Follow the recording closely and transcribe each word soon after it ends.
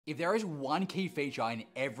If there is one key feature in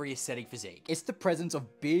every aesthetic physique, it's the presence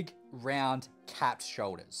of big, round, capped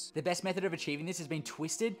shoulders. The best method of achieving this has been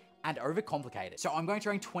twisted and overcomplicated. So I'm going to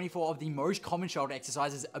rank 24 of the most common shoulder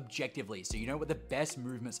exercises objectively, so you know what the best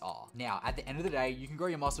movements are. Now, at the end of the day, you can grow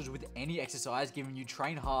your muscles with any exercise, given you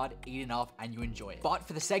train hard, eat enough, and you enjoy it. But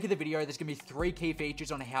for the sake of the video, there's gonna be 3 key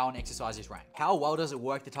features on how an exercise is ranked. How well does it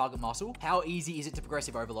work the target muscle? How easy is it to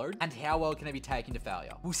progressive overload? And how well can it be taken to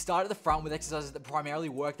failure? We'll start at the front with exercises that primarily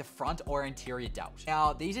work the front or anterior delt.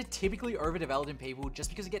 Now, these are typically overdeveloped in people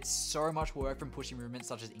just because it gets so much work from pushing movements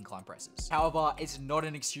such as incline presses. However, it's not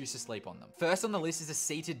an excuse to sleep on them. First on the list is a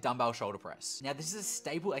seated dumbbell shoulder press. Now, this is a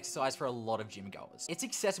staple exercise for a lot of gym goers. It's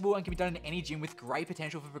accessible and can be done in any gym with great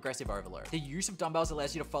potential for progressive overload. The use of dumbbells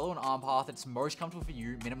allows you to follow an arm path that's most comfortable for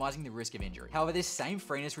you, minimizing the risk of injury. However, this same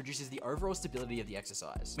freeness reduces the overall stability of the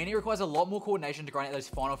exercise, meaning it requires a lot more coordination to grind out those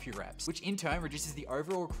final few reps, which in turn reduces the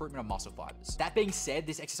overall recruitment of muscle fibers. That being said,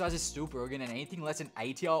 this exercise is still brilliant, and anything less than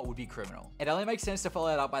A tier would be criminal. It only makes sense to follow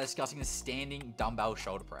that up by discussing the standing dumbbell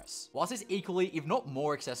shoulder press. Whilst it's equally, if not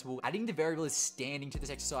more accessible, adding the variable is standing to this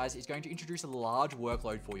exercise is going to introduce a large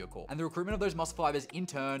workload for your core, and the recruitment of those muscle fibers in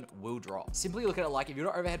turn will drop. Simply look at it like if you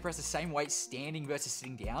were to overhead press the same weight standing versus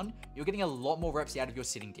sitting down, you're getting a lot more reps out of your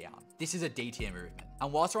sitting down. This is a D tier movement.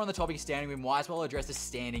 And whilst we're on the topic of standing, we might as well address the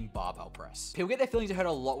standing barbell press. People get their feelings hurt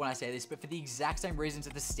a lot when I say this, but for the exact same reasons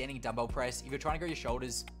as the standing dumbbell press, if you're trying to grow your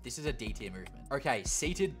shoulders, this is a D tier movement. Okay,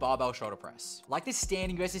 seated barbell shoulder press. Like this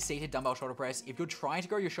standing versus seated dumbbell shoulder press, if you're trying to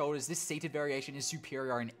grow your shoulders, this seated variation is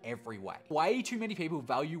superior in every way. Way too many people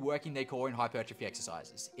value working their core in hypertrophy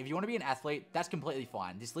exercises. If you want to be an athlete, that's completely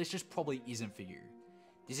fine. This list just probably isn't for you.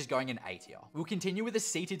 This is going in A tier. We'll continue with the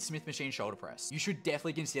seated Smith machine shoulder press. You should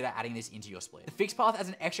definitely consider adding this into your split. The fixed path adds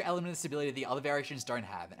an extra element of stability the other variations don't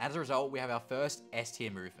have, and as a result, we have our first S tier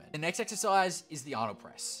movement. The next exercise is the Arnold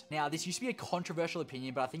press. Now, this used to be a controversial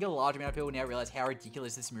opinion, but I think a large amount of people now realize how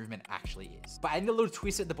ridiculous this movement actually is. By adding a little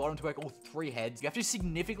twist at the bottom to work all 3 heads, you have to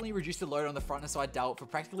significantly reduce the load on the front and side delt for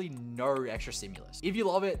practically no extra stimulus. If you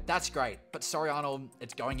love it, that's great, but sorry Arnold,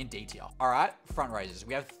 it's going in D tier. All right, front raises.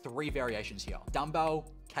 We have 3 variations here: dumbbell,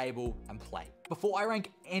 cable, and plate. Before I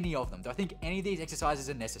rank any of them, do I think any of these exercises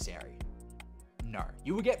are necessary? No.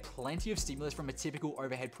 You will get plenty of stimulus from a typical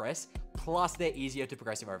overhead press, plus they're easier to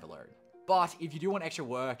progressive overload. But if you do want extra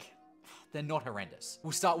work, they're not horrendous.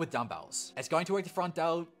 We'll start with dumbbells. It's going to work the front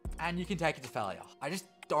delt, and you can take it to failure. I just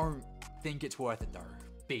don't think it's worth it though.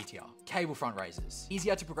 B tier. Cable front raises.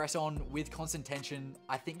 Easier to progress on with constant tension.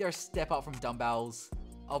 I think they're a step up from dumbbells.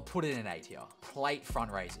 I'll put it in A tier. Plate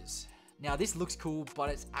front raises. Now this looks cool,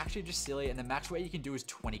 but it's actually just silly, and the max weight you can do is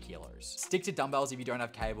 20 kilos. Stick to dumbbells if you don't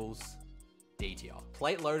have cables. D tier.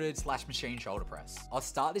 Plate loaded / machine shoulder press. I'll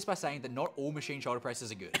start this by saying that not all machine shoulder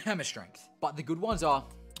presses are good. Hammer strength. But the good ones are,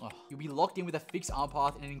 you'll be locked in with a fixed arm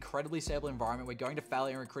path in an incredibly stable environment where going to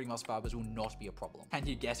failure and recruiting muscle fibers will not be a problem. Can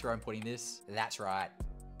you guess where I'm putting this? That's right.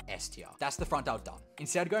 S tier. That's the front delt done.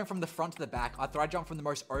 Instead of going from the front to the back, I thought I'd jump from the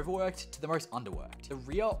most overworked to the most underworked, the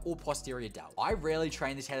rear or posterior delt. I rarely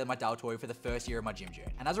trained this head of my deltoid for the first year of my gym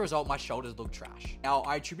journey, and as a result, my shoulders look trash. Now,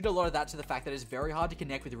 I attribute a lot of that to the fact that it's very hard to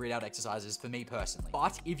connect with rear delt exercises for me personally.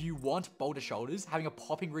 But if you want Boulder shoulders, having a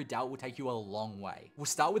popping rear delt will take you a long way. We'll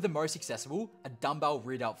start with the most accessible, a dumbbell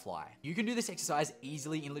rear delt fly. You can do this exercise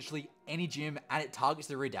easily in literally any gym, and it targets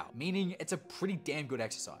the rear delt, meaning it's a pretty damn good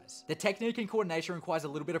exercise. The technique and coordination requires a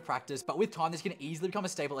little bit of practice, but with time, this can easily become a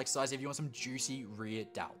stable exercise if you want some juicy rear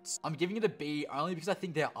delts. I'm giving it a B only because I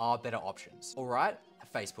think there are better options. All right,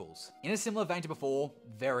 face pulls. In a similar vein to before,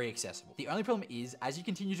 very accessible. The only problem is, as you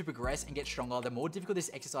continue to progress and get stronger, the more difficult this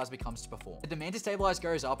exercise becomes to perform. The demand to stabilize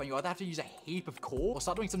goes up, and you either have to use a heap of core or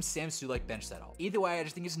start doing some Sam Sulek bench setup. Either way, I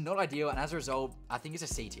just think it's not ideal, and as a result, I think it's a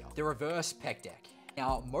C tier. The reverse pec deck.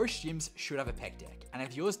 Now, most gyms should have a pec deck, and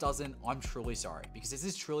if yours doesn't, I'm truly sorry, because this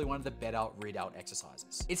is truly one of the better rear delt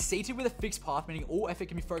exercises. It's seated with a fixed path, meaning all effort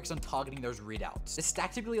can be focused on targeting those rear delts. The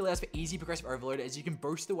stack typically allows for easy progressive overload, as you can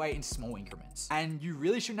boost the weight in small increments, and you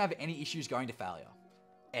really shouldn't have any issues going to failure.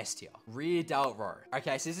 S tier. Rear delt row.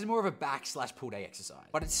 Okay, so this is more of a back / pull day exercise,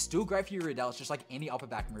 but it's still great for your rear delts, just like any upper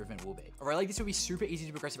back movement will be. A row like this will be super easy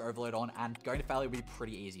to progressive overload on, and going to failure will be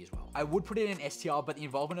pretty easy as well. I would put it in S tier, but the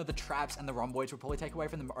involvement of the traps and the rhomboids will probably take away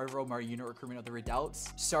from the overall motor unit recruitment of the rear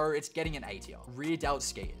delts, so it's getting an A tier. Rear delt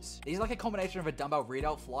skiers. These are like a combination of a dumbbell rear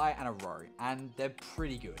delt fly and a row, and they're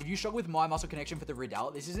pretty good. If you struggle with my muscle connection for the rear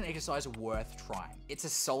delt, this is an exercise worth trying. It's a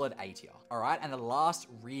solid A tier. All right, and the last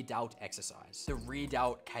rear delt exercise, the rear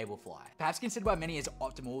delt cable fly. Perhaps considered by many as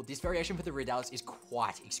optimal, this variation for the rear delts is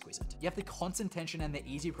quite exquisite. You have the constant tension and the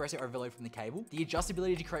easy progressive overload from the cable, the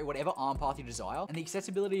adjustability to create whatever arm path you desire, and the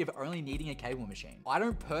accessibility of only needing a cable machine. I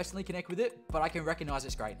don't personally connect with it, but I can recognize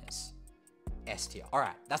its greatness. S tier. All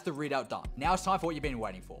right, that's the rear delt done. Now it's time for what you've been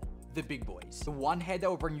waiting for. The big boys. The one head that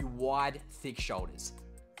will bring you wide, thick shoulders.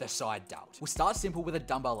 The side delt. We'll start simple with a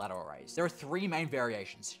dumbbell lateral raise. There are 3 main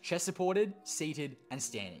variations: chest supported, seated, and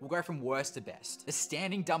standing. We'll go from worst to best. The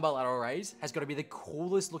standing dumbbell lateral raise has got to be the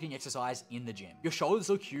coolest looking exercise in the gym. Your shoulders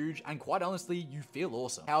look huge, and quite honestly, you feel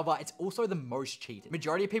awesome. However, it's also the most cheated.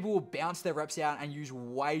 Majority of people will bounce their reps out and use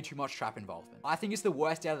way too much trap involvement. I think it's the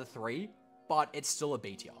worst out of the 3, but it's still a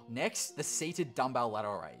B tier. Next, the seated dumbbell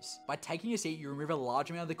lateral raise. By taking a seat, you remove a large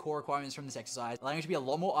amount of the core requirements from this exercise, allowing you to be a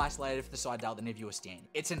lot more isolated for the side delt than if you were standing.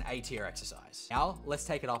 It's an A tier exercise. Now, let's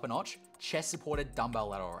take it up a notch. Chest supported dumbbell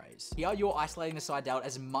lateral raise. Here, you're isolating the side delt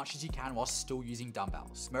as much as you can while still using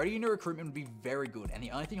dumbbells. Mode unit recruitment would be very good, and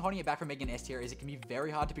the only thing holding it back from making an S tier is it can be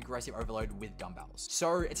very hard to progressive overload with dumbbells.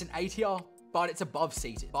 So it's an A tier, but it's above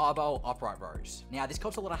seated. Barbell upright rows. Now, this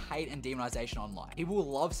cops a lot of hate and demonization online. People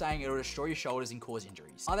will love saying it will destroy your shoulders and cause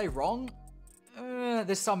injuries. Are they wrong?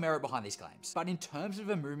 There's some merit behind these claims. But in terms of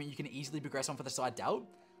a movement you can easily progress on for the side delt,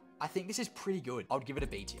 I think this is pretty good. I would give it a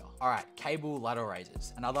B tier. All right, cable lateral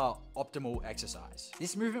raises, another optimal exercise.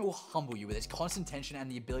 This movement will humble you with its constant tension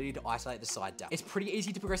and the ability to isolate the side delt. It's pretty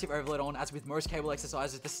easy to progressive overload on, as with most cable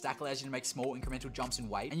exercises, the stack allows you to make small incremental jumps in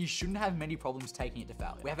weight, and you shouldn't have many problems taking it to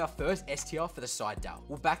failure. We have our first S tier for the side delt.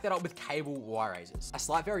 We'll back that up with cable Y raises, a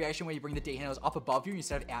slight variation where you bring the D handles up above you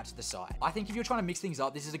instead of out to the side. I think if you're trying to mix things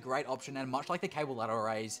up, this is a great option, and much like the cable lateral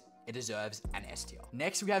raise, it deserves an S tier.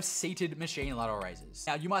 Next, we have seated machine lateral raises.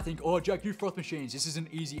 Now, you might think, oh, Jack, you froth machines, this is an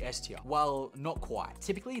easy S tier. Well, not quite.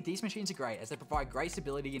 Typically, these machines are great as they provide great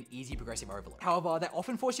stability and easy progressive overload. However, they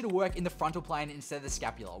often force you to work in the frontal plane instead of the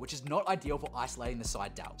scapula, which is not ideal for isolating the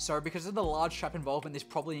side delt. So because of the large trap involvement this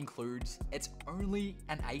probably includes, it's only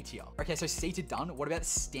an A tier. Okay, so seated done, what about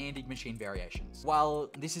standing machine variations?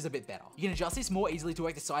 Well, this is a bit better. You can adjust this more easily to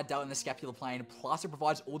work the side delt in the scapular plane, plus it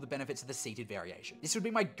provides all the benefits of the seated variation. This would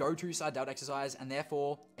be my go-to side delt exercise, and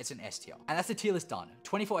therefore it's an S tier. And that's the tier list done.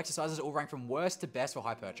 24 exercises all ranked from worst to best for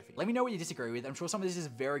hypertrophy. Let me know what you disagree with. I'm sure some of this is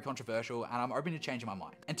very controversial, and I'm open to changing my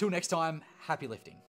mind. Until next time, happy lifting.